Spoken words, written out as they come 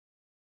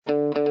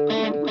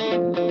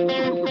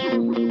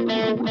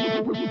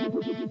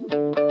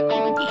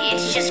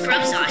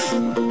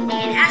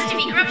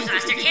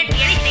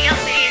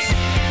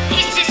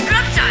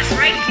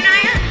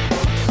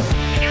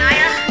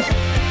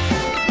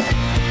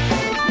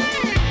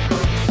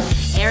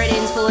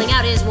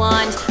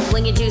wand,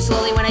 blinking too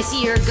slowly when I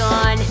see your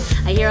gun.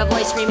 I hear a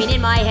voice screaming in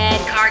my head,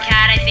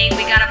 Karkat, I think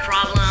we got a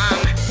problem.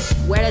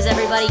 Where does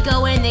everybody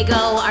go when they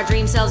go? Our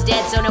dream self's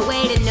dead, so no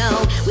way to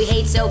know. We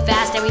hate so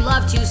fast and we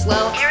love too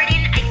slow.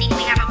 Aridin, I think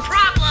we have a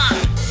problem.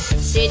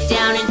 Sit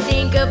down and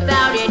think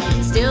about it,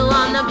 still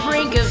on the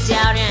brink of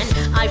doubt, and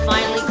I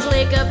finally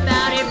click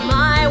about it,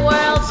 my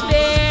world's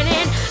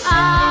spinning.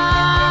 Ave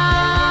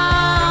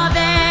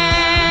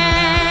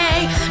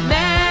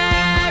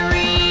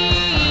Maryam,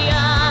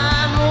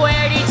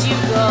 where did you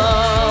go?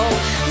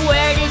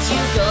 Where did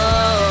you go?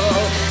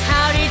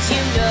 How did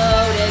you know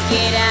to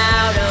get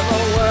out of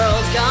a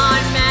world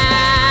gone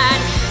mad?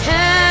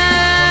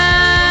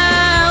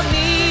 Help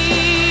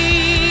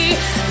me,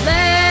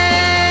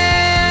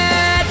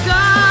 let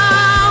go.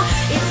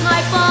 It's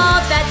my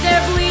fault that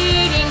they're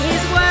bleeding,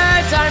 his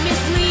words are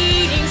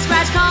misleading.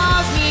 Scratch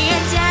calls me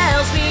and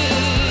tells me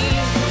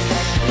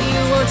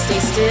you won't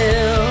stay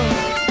still.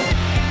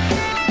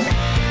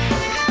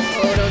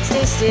 Oh, don't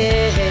stay still.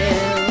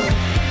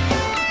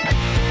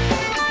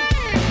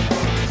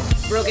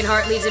 Broken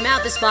heart leaves him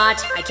out the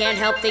spot. I can't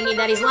help thinking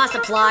that he's lost the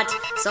plot.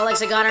 Saw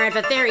Lexagoner if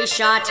a fairy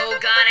shot. Oh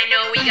god, I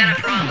know we got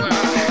a problem.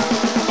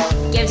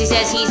 Gemsy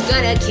says he's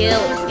gonna kill.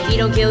 If he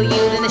don't kill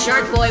you, then the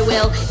shark boy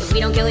will. If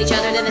we don't kill each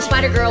other, then the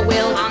spider girl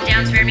will. Calm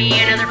down, spare me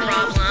another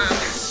problem.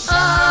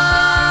 Ave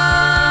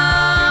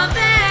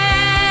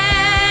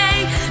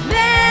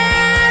Maryam,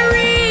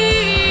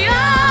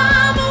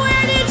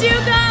 where did you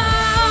go?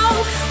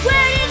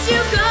 Where did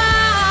you go?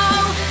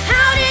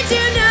 How did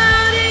you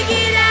know to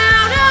get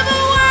out of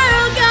a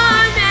world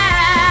gone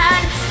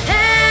mad?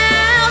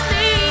 Help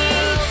me,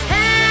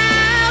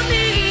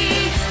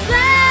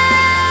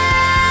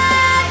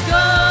 let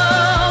go.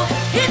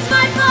 It's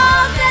my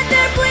fault that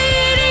they're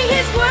bleeding,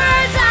 his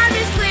words are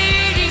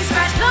misleading.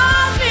 Scratch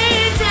calls me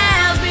and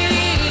tells me,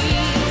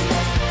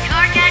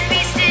 Karkat,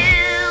 be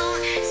still.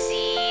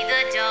 See,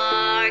 the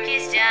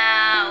darkest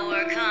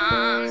hour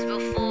comes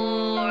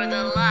before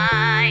the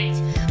light.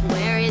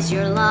 Where is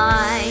your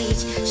light?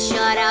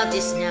 Shut out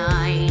this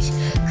night.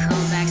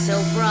 Come back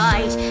so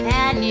bright.